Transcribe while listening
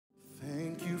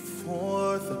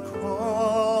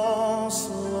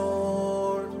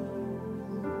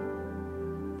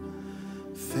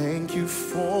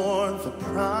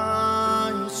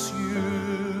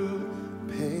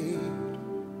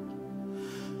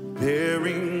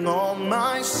bearing all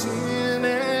my sin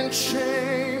and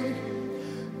shame.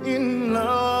 In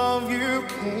love you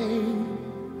came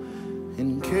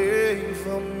and gave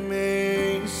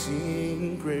amazing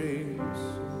grace.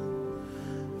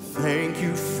 Thank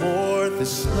you for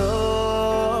this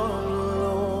love,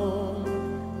 Lord.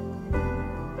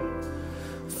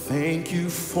 Thank you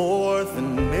for the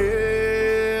nail-pierced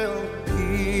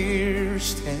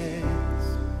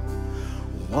hands.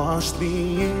 Wash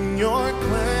me in your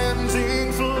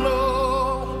cleansing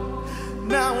flow.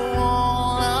 Now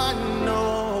all I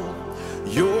know,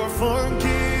 your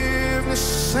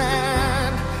forgiveness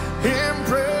and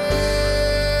embrace.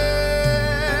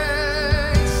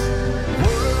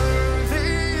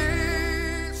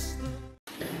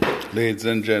 Ladies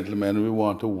and gentlemen, we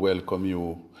want to welcome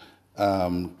you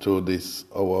to this,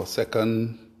 our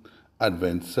second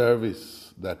Advent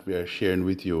service that we are sharing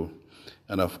with you.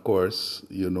 And of course,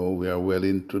 you know, we are well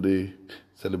into the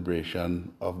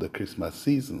celebration of the Christmas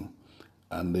season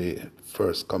and the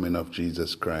first coming of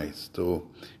Jesus Christ. So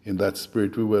in that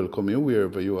spirit, we welcome you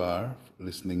wherever you are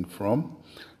listening from,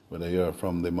 whether you're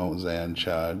from the Mount Zion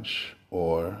Charge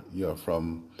or you're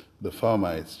from the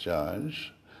Farmites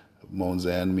Charge. Mount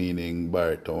Zion meaning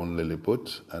Bartown,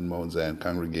 Lilliput, and Mount Zion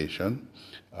congregation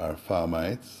are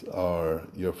Farmites, or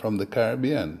you're from the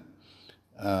Caribbean,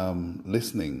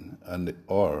 listening, and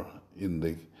or in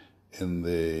the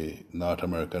North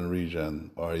American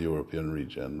region or European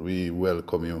region. We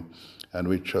welcome you, and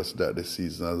we trust that the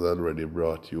season has already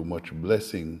brought you much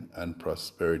blessing and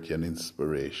prosperity and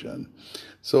inspiration.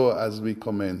 So as we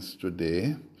commence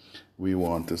today, we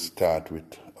want to start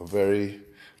with a very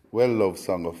well-loved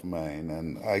song of mine,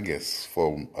 and I guess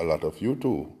for a lot of you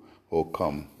too, O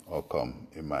come,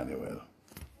 Emmanuel.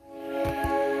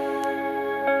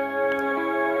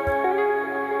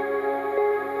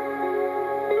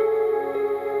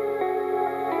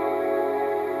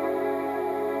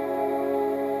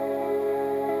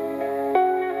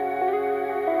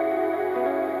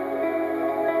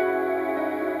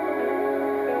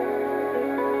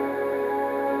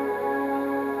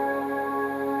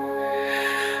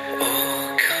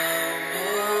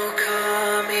 Oh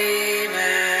come, Emmanuel.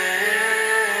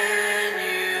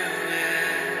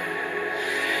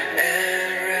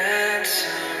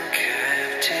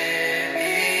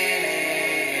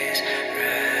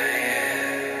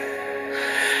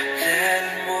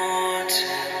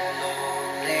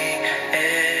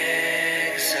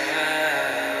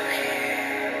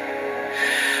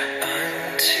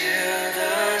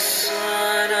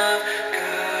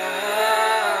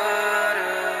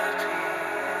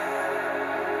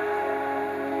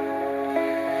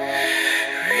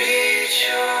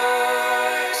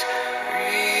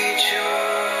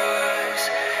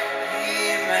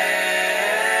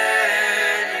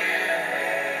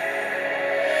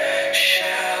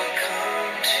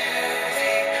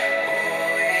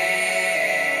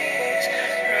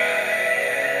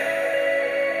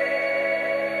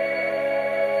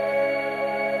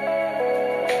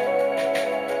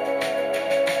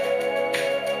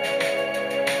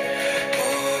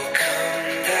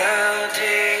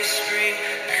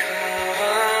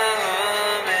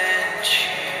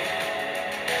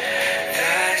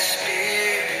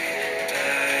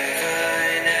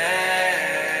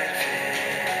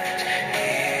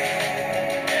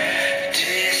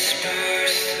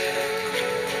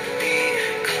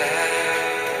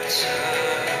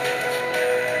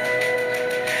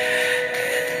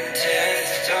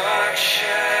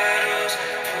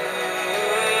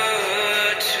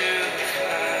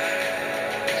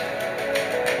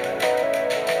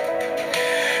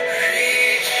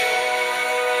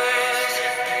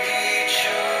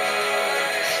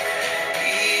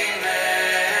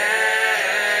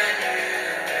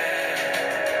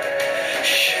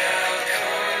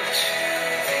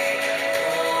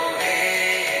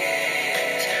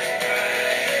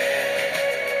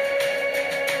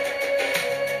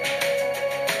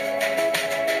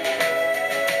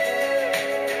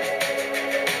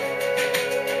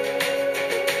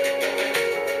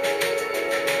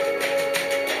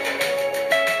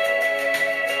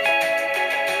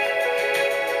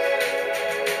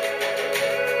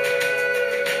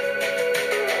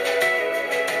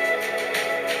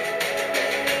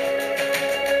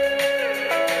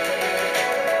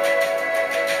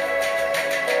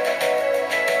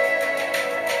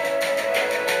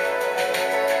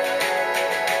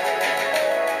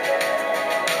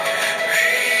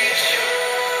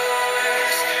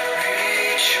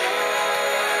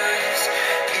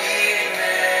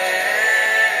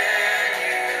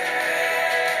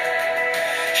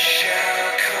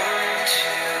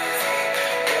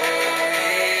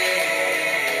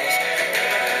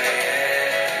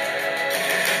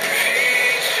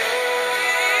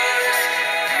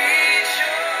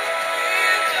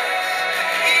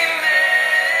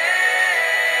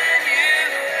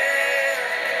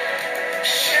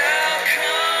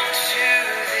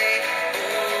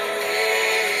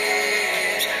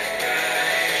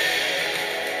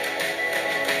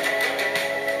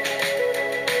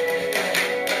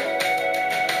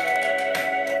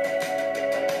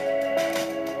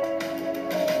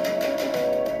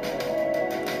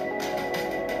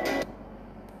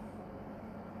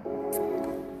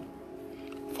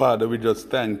 Father, we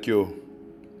just thank you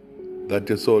that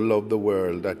you so loved the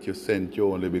world that you sent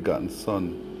your only begotten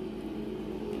Son,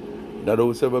 that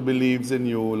whosoever believes in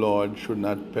you, Lord, should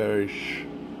not perish,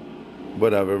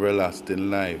 but have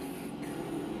everlasting life.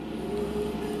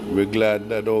 We're glad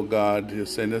that, oh God, you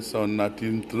sent your Son not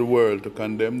into the world to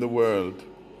condemn the world,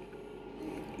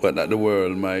 but that the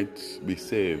world might be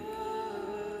saved.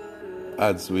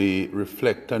 As we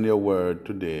reflect on your word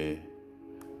today,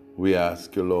 we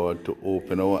ask you, Lord, to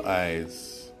open our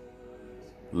eyes.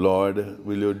 Lord,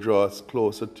 will you draw us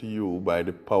closer to you by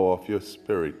the power of your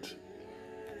Spirit?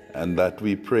 And that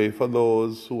we pray for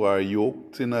those who are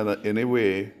yoked in any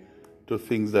way to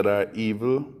things that are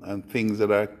evil and things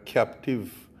that are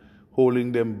captive,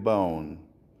 holding them bound.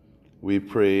 We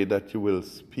pray that you will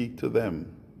speak to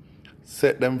them,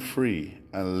 set them free,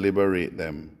 and liberate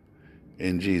them.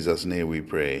 In Jesus' name we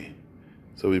pray.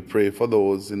 So we pray for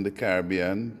those in the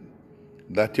Caribbean,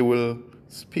 that you will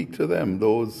speak to them,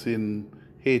 those in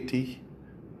Haiti,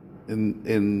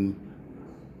 in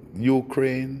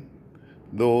Ukraine,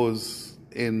 those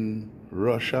in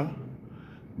Russia,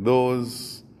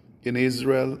 those in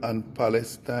Israel and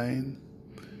Palestine,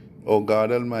 O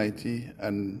God Almighty,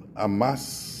 and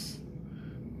Hamas.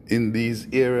 In these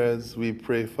areas, we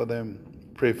pray for them,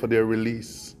 pray for their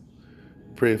release,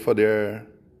 pray for their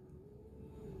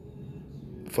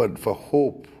for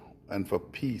hope and for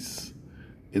peace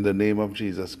in the name of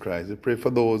Jesus Christ. We pray for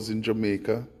those in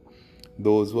Jamaica,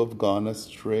 those who have gone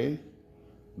astray,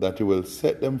 that you will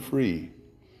set them free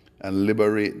and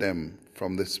liberate them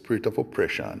from the spirit of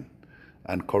oppression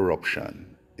and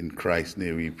corruption. In Christ's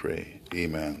name we pray.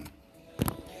 Amen.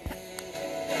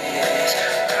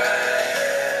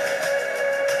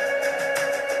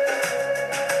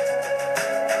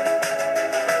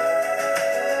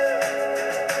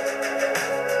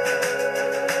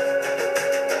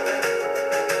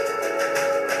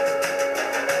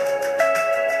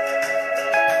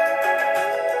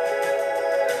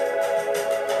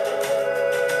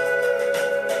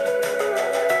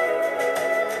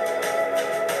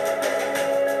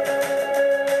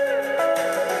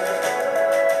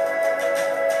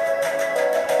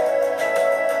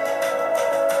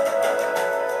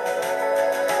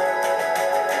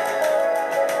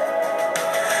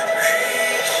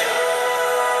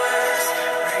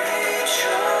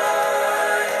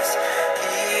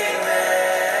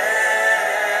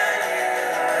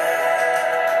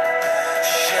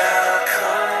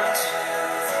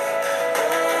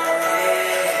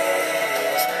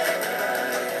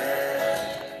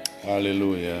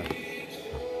 Hallelujah.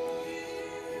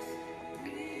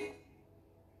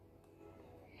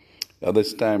 At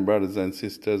this time, brothers and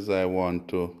sisters, I want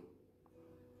to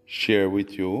share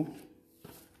with you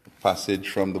a passage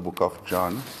from the book of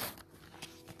John,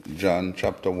 John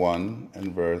chapter 1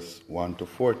 and verse 1 to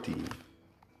 14,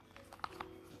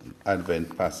 an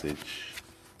Advent passage.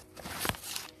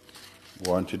 I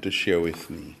want you to share with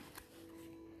me.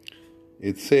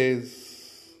 It says,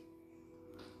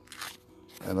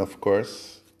 and of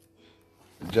course,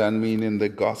 John meaning the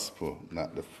gospel,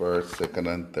 not the first, second,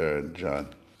 and third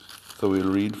John. So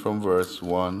we'll read from verse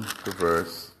 1 to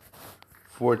verse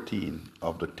 14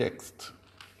 of the text.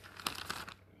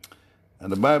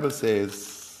 And the Bible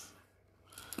says,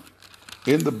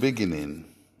 in the beginning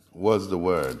was the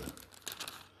Word,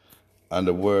 and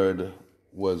the Word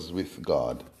was with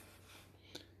God,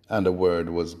 and the Word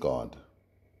was God.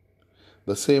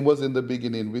 The same was in the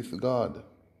beginning with God.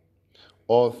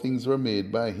 All things were made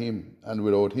by him, and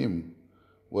without him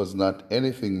was not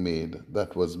anything made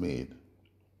that was made.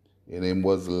 In him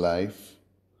was life,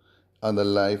 and the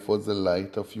life was the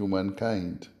light of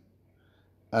humankind.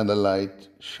 And the light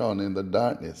shone in the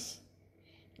darkness,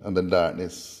 and the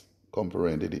darkness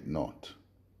comprehended it not.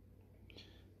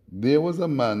 There was a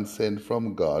man sent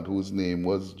from God whose name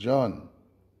was John.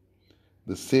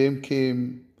 The same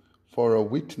came for a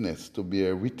witness, to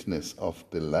bear witness of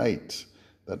the light,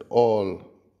 that all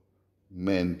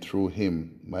men through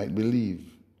him might believe.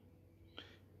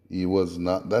 He was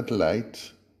not that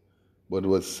light, but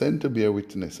was sent to bear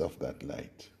witness of that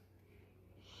light.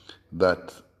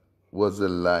 That was the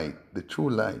light, the true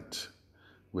light,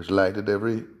 which lighted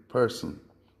every person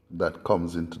that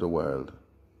comes into the world.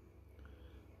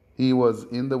 He was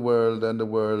in the world, and the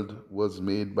world was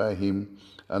made by him,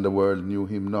 and the world knew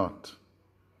him not.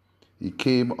 He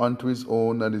came unto his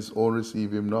own, and his own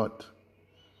received him not.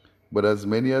 But as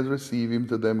many as received him,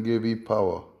 to them gave he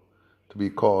power to be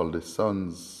called the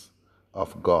sons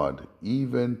of God,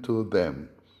 even to them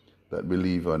that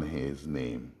believe on his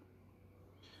name,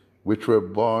 which were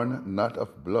born not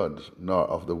of blood, nor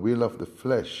of the will of the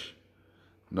flesh,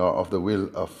 nor of the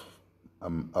will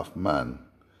of man,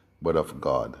 but of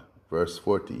God. Verse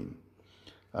 14.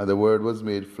 And the Word was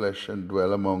made flesh and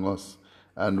dwelt among us,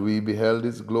 and we beheld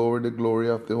his glory, the glory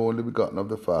of the only begotten of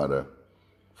the Father,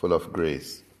 full of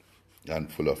grace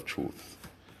and full of truth.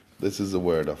 This is the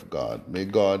Word of God.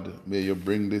 May you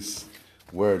bring this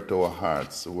Word to our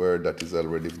hearts, a Word that is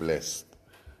already blessed,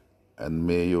 and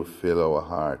may you fill our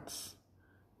hearts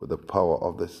with the power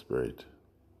of the Spirit.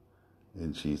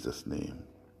 In Jesus' name.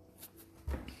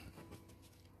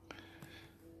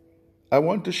 I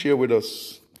want to share with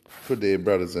us today,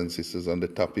 brothers and sisters, on the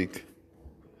topic,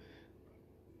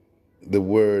 the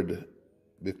Word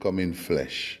becoming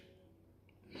flesh.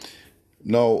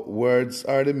 Now, words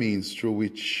are the means through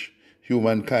which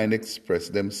humankind express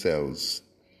themselves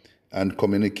and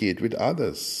communicate with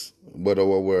others. But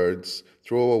through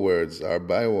our words, or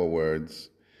by our words,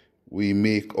 we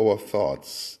make our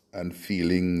thoughts and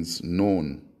feelings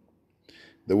known.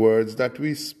 The words that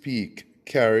we speak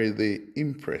carry the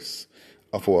impress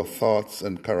of our thoughts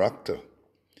and character,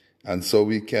 and so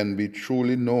we can be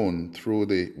truly known through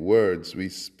the words we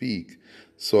speak.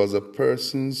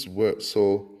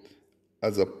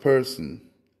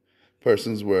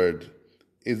 Person's word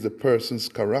is the person's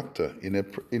character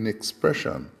in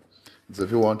expression. So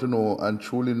if you want to know and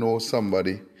truly know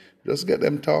somebody, just get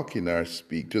them talking or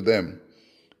speak to them.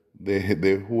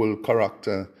 The whole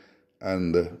character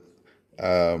and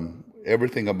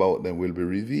everything about them will be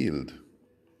revealed.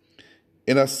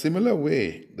 In a similar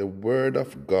way, the Word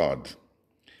of God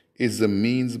is the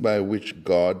means by which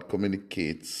God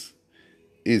communicates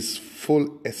his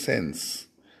full essence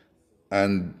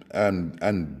and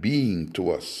being to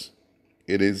us.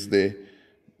 It is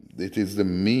the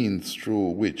means through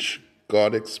which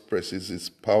God expresses his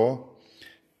power,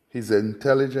 his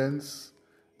intelligence,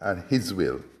 and his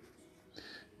will.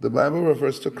 The Bible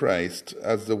refers to Christ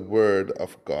as the Word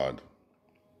of God.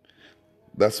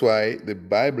 That's why the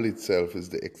Bible itself is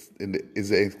the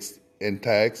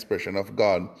entire expression of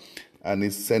God and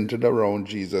is centered around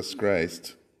Jesus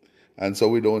Christ. And so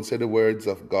we don't say the words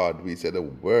of God, we say the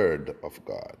Word of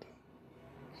God.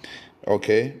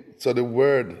 Okay? So the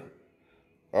Word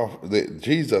of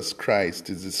Jesus Christ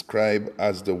is described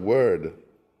as the Word.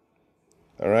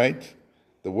 All right?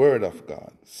 The Word of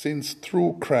God. Since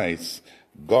through Christ,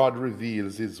 God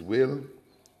reveals his will,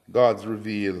 God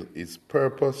reveals his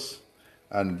purpose,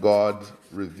 and God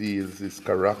reveals his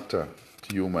character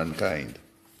to humankind.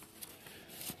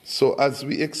 So as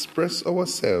we express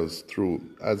ourselves through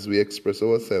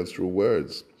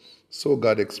words, so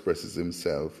God expresses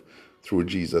himself through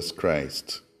Jesus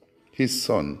Christ, his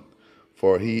Son,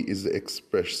 for he is the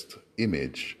expressed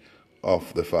image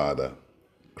of the Father.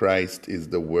 Christ is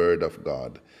the Word of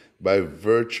God, by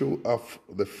virtue of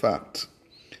the fact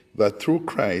that through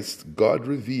Christ, God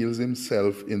reveals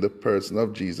himself in the person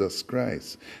of Jesus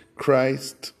Christ.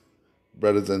 Christ,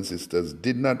 brothers and sisters,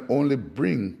 did not only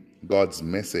bring God's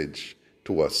message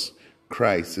to us.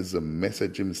 Christ is the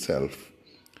message himself,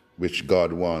 which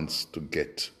God wants to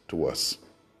get to us.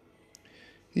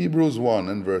 Hebrews 1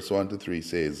 and verse 1 to 3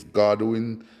 says, God, who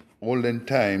in olden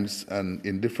times and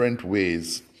in different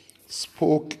ways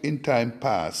spoke in time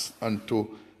past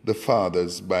unto the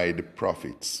fathers by the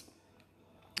prophets.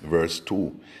 Verse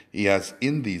 2, he has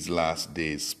in these last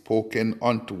days spoken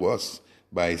unto us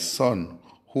by his Son,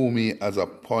 whom he has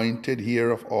appointed heir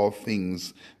of all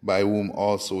things, by whom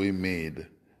also he made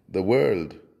the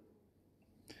world.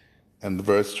 And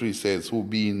verse 3 says, who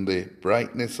being the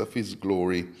brightness of his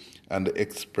glory and the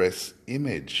express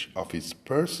image of his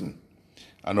person,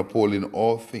 and upholding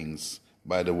all things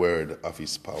by the word of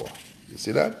his power. You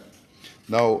see that?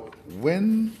 Now,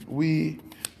 when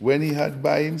he had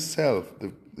by himself,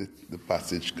 the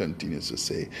passage continues to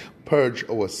say, purge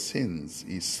our sins,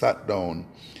 he sat down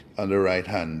on the right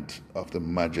hand of the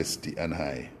majesty and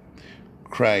high.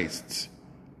 Christ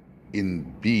in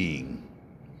being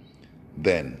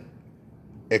then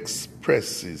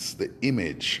expresses the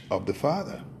image of the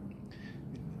Father.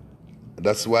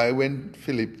 That's why when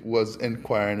Philip was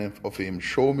inquiring of him,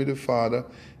 show me the Father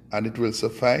and it will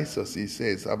suffice us, he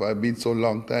says, have I been so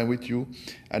long time with you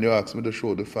and you ask me to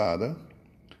show the Father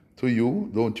to you?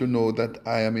 Don't you know that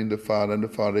I am in the Father and the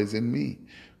Father is in me?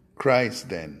 Christ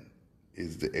then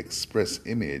is the express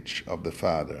image of the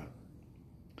Father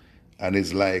and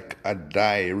is like a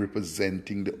die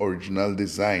representing the original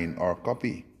design or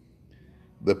copy,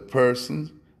 the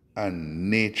person and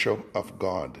nature of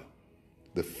God,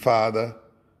 the Father,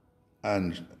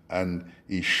 and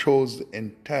he shows the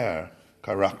entire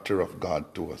character of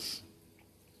God to us.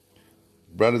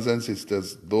 Brothers and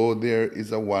sisters, though there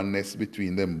is a oneness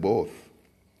between them both,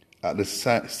 at the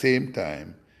same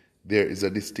time, there is a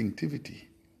distinctivity.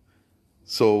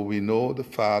 So we know the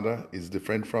Father is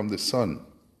different from the Son,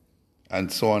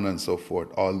 and so on and so forth,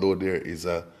 although there is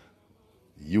a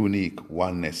unique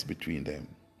oneness between them.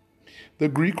 The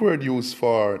Greek word used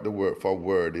for the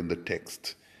word in the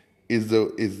text is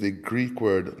the Greek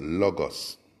word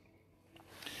logos.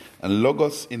 And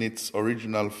logos in its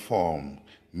original form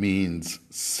means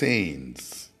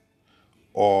sayings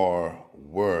or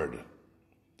word.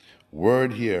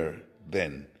 Word here,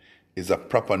 then, is a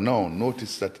proper noun.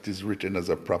 Notice that it is written as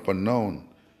a proper noun.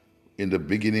 In the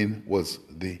beginning was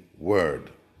the Word.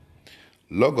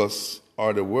 Logos,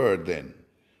 or the Word, then,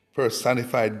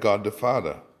 personified God the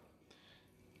Father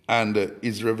and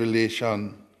his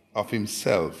revelation of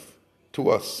himself to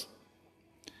us.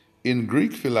 In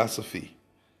Greek philosophy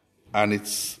and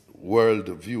its world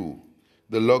view,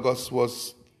 the Logos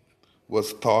was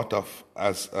thought of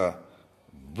as a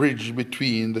bridge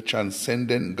between the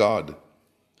transcendent God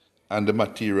and the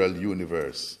material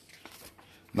universe.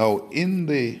 Now, in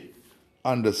this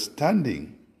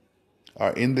understanding,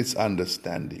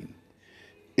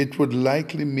 it would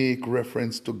likely make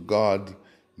reference to God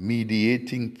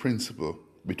mediating principle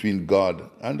between God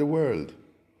and the world.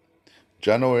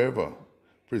 John, however,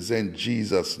 presents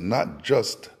Jesus not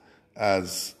just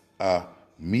as a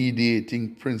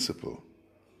mediating principle,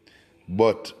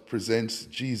 but presents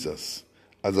Jesus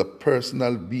as a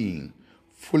personal being,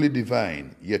 fully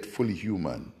divine, yet fully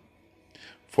human.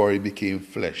 For he became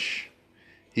flesh.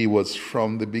 He was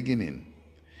from the beginning.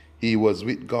 He was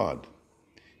with God.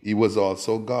 He was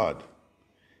also God.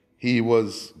 He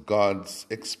was God's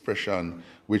expression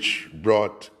which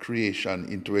brought creation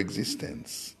into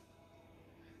existence.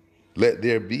 Let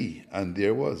there be, and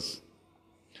there was.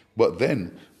 But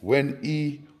then, when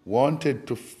he wanted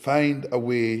to find a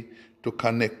way to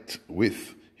connect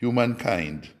with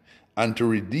humankind and to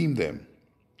redeem them,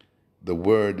 the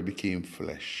Word became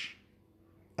flesh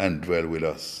and dwelt with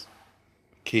us.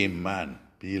 Came man,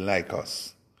 be like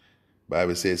us.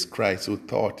 Bible says Christ, who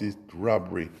thought it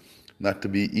robbery not to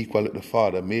be equal with the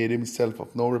Father, made himself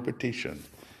of no reputation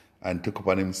and took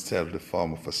upon himself the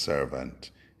form of a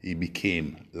servant. He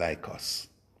became like us.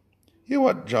 Hear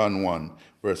what John 1,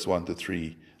 verse 1 to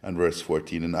 3 and verse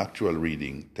 14 in actual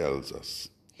reading tells us.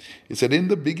 It said, in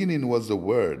the beginning was the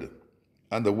Word,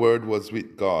 and the Word was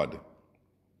with God,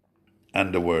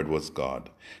 and the Word was God.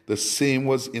 The same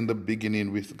was in the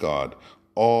beginning with God.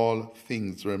 All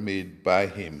things were made by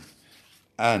him,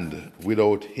 and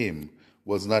without him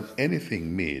was not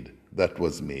anything made that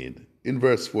was made. In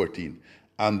verse 14,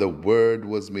 and the Word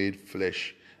was made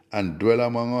flesh and dwelt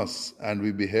among us, and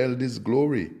we beheld his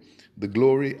glory, the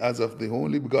glory as of the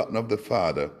only begotten of the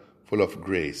Father, full of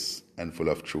grace and full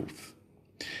of truth.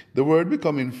 The Word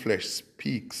becoming flesh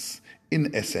speaks,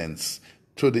 in essence,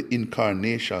 to the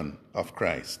incarnation of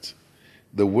Christ.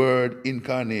 The word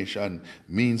incarnation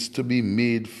means to be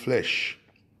made flesh,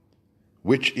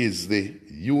 which is the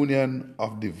union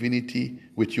of divinity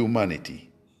with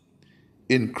humanity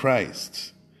in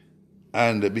Christ,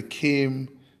 and became,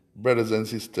 brothers and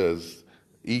sisters,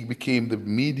 he became the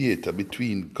mediator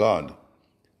between God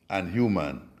and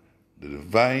human, the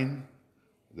divine,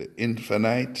 the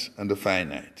infinite, and the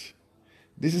finite.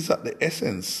 This is at the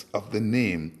essence of the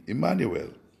name Emmanuel.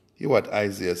 Hear what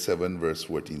Isaiah 7 verse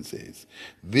 14 says.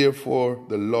 Therefore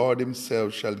the Lord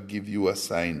himself shall give you a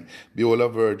sign. Behold, a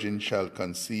virgin shall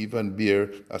conceive and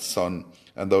bear a son,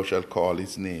 and thou shalt call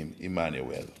his name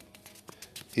Emmanuel.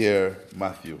 Here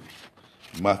Matthew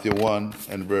 1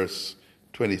 and verse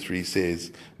 23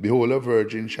 says, behold, a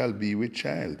virgin shall be with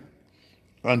child,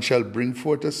 and shall bring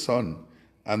forth a son,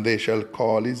 and they shall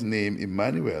call his name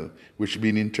Emmanuel, which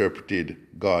being interpreted,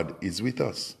 God is with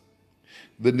us.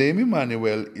 The name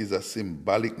Emmanuel is a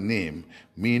symbolic name,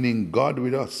 meaning God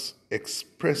with us,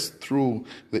 expressed through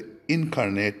the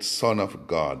incarnate Son of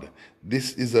God.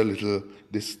 This,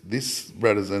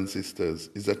 brothers and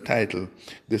sisters, is a title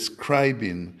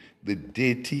describing the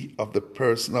deity of the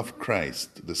person of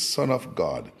Christ, the Son of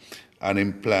God, and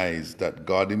implies that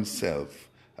God himself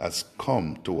has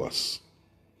come to us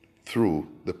through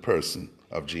the person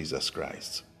of Jesus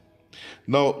Christ.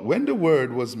 Now, when the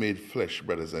Word was made flesh,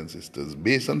 brothers and sisters,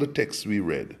 based on the text we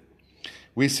read,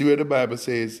 we see where the Bible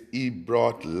says, he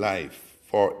brought life,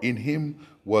 for in him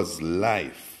was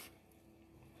life.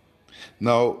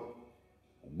 Now,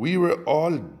 we were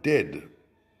all dead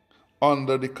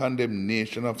under the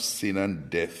condemnation of sin and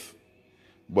death,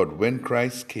 but when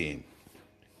Christ came,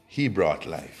 he brought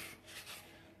life.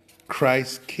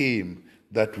 Christ came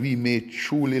that we may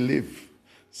truly live,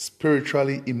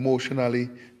 spiritually, emotionally,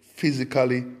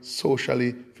 physically,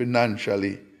 socially,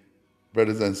 financially,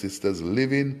 brothers and sisters,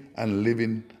 living and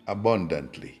living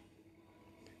abundantly.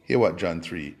 Hear what John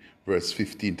 3, verse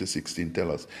 15 to 16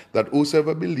 tell us that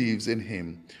whosoever believes in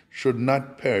him should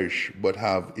not perish but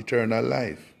have eternal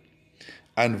life.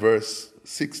 And verse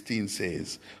 16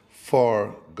 says,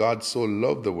 for God so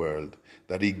loved the world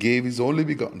that he gave his only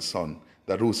begotten Son,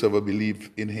 that whosoever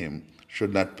believe in him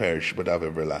should not perish but have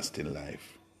everlasting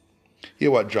life.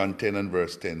 Hear what John 10 and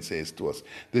verse 10 says to us.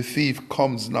 The thief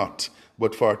comes not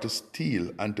but for to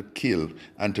steal and to kill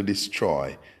and to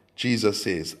destroy. Jesus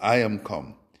says, I am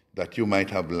come that you might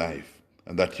have life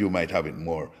and that you might have it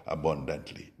more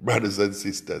abundantly. Brothers and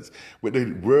sisters, with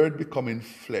the word becoming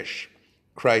flesh,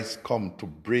 Christ come to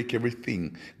break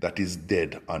everything that is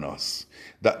dead on us.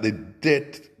 That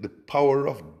the power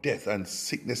of death and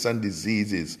sickness and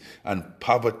diseases and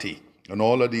poverty and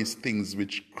all of these things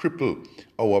which cripple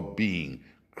our being,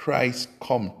 Christ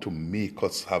come to make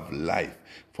us have life.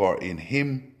 For in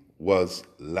him was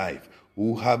life.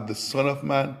 Who hath the Son of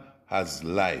Man has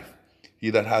life. He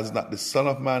that has not the Son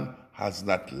of Man has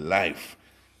not life.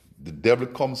 The devil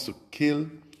comes to kill,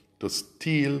 to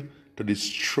steal, to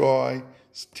destroy,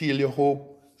 steal your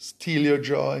hope, steal your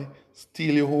joy,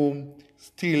 steal your home,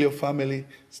 steal your family,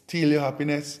 steal your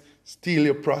happiness, steal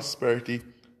your prosperity.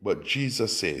 But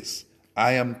Jesus says,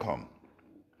 I am come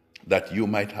that you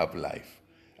might have life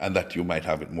and that you might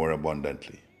have it more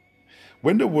abundantly.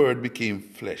 When the Word became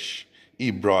flesh, he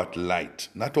brought light,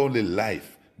 not only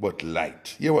life, but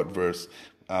light. Hear what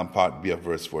part B of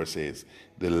verse 4 says.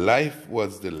 The life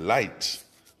was the light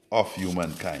of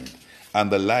humankind, and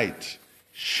the light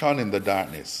shone in the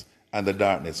darkness, and the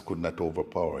darkness could not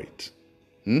overpower it.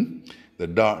 The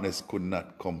darkness could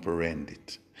not comprehend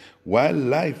it. While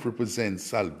life represents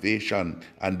salvation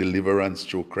and deliverance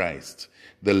through Christ,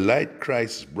 the light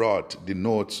Christ brought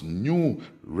denotes new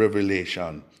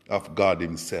revelation of God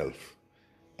himself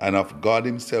and of God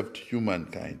himself to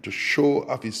humankind, to show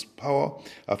of his power,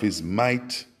 of his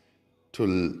might, to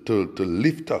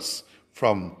lift us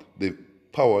from the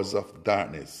powers of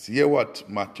darkness. Hear what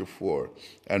Matthew 4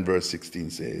 and verse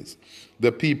 16 says.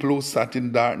 The people who sat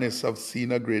in darkness have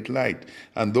seen a great light,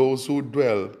 and those who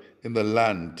dwell in the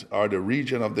land or the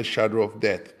region of the shadow of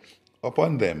death,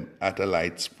 upon them hath a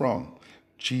light sprung.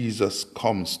 Jesus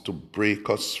comes to break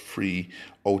us free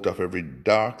out of every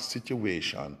dark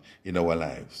situation in our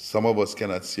lives. Some of us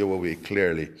cannot see our way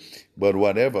clearly, but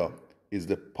whatever is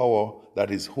the power that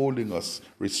is holding us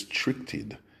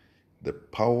restricted, the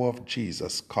power of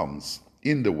Jesus comes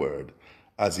in the Word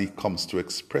as he comes to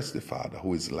express the Father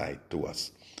who is light to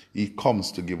us. He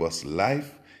comes to give us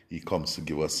life. He comes to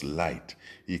give us light.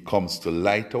 He comes to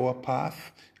light our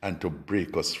path and to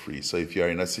break us free. So if you're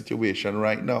in a situation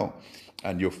right now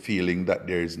and you're feeling that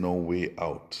there is no way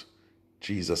out,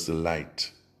 Jesus the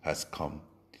light has come.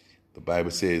 The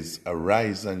Bible says,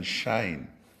 arise and shine,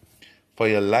 for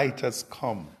your light has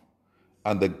come,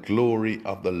 and the glory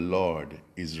of the Lord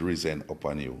is risen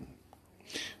upon you.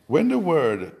 When the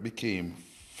Word became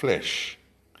flesh,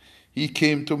 he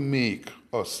came to make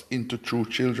us into true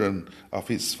children of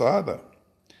his Father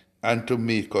and to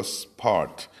make us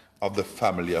part of the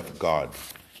family of God,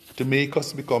 to make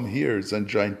us become heirs and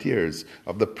joint heirs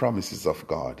of the promises of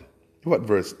God. What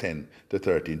verse 10 to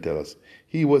 13 tell us?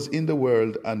 He was in the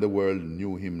world, and the world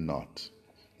knew him not.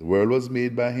 The world was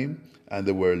made by him, and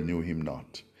the world knew him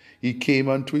not. He came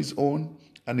unto his own,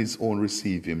 and his own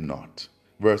received him not.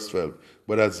 Verse 12,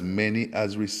 but as many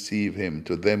as receive him,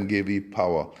 to them gave he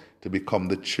power to become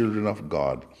the children of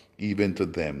God, even to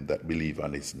them that believe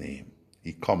on his name.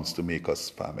 He comes to make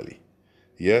us family.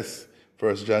 Yes,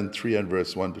 1 John 3 and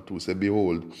verse 1 to 2 say,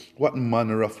 behold, what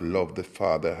manner of love the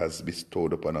Father has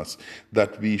bestowed upon us,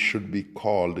 that we should be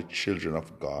called the children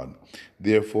of God.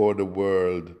 Therefore the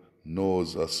world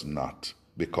knows us not,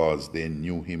 because they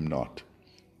knew him not.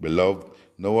 Beloved,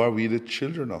 now are we the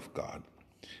children of God,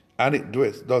 and it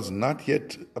does not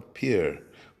yet appear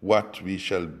what we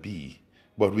shall be,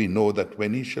 but we know that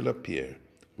when he shall appear,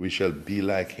 we shall be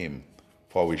like him,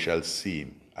 for we shall see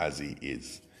him as he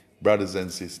is. Brothers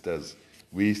and sisters,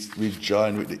 we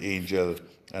join with the angel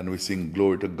and we sing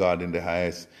glory to God in the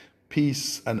highest,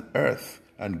 peace on earth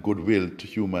and goodwill to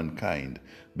humankind,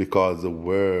 because the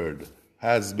Word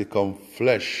has become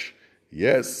flesh.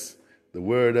 Yes, the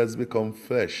Word has become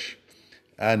flesh,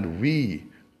 and we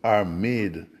are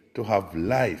made to have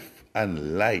life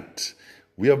and light.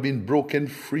 We have been broken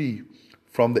free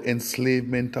from the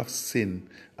enslavement of sin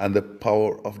and the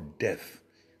power of death.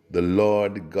 The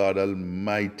Lord God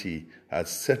Almighty has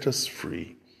set us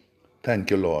free. Thank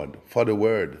you, Lord, for the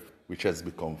Word which has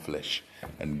become flesh.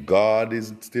 And God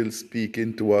is still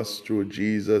speaking to us through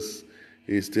Jesus.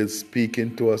 He is still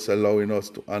speaking to us, allowing us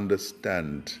to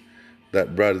understand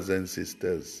that, brothers and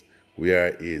sisters, we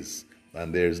are his,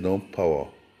 and there is no power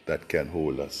that can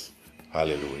hold us.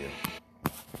 Hallelujah.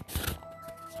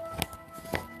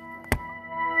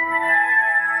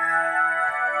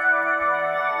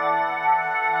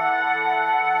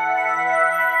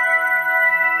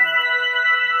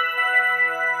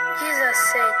 Jesus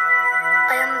said,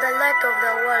 I am the light of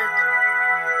the world.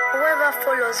 Whoever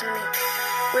follows me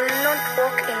will not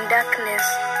walk in darkness,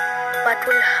 but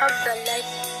will have the light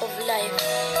of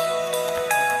life.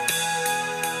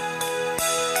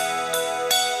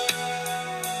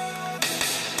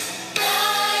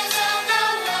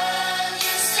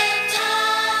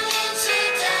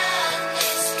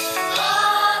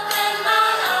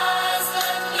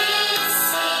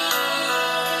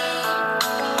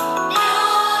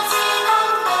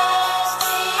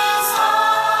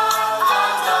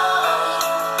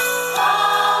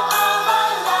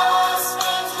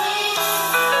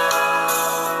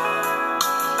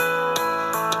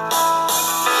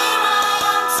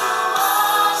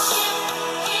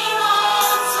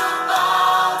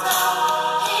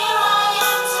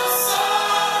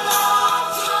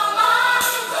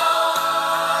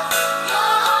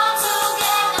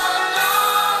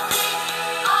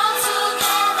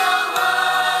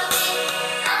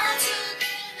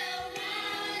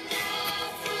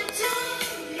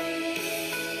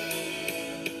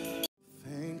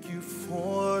 Thank you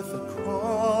for the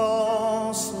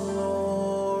cross,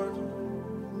 Lord.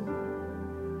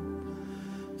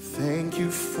 Thank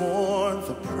you for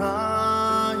the price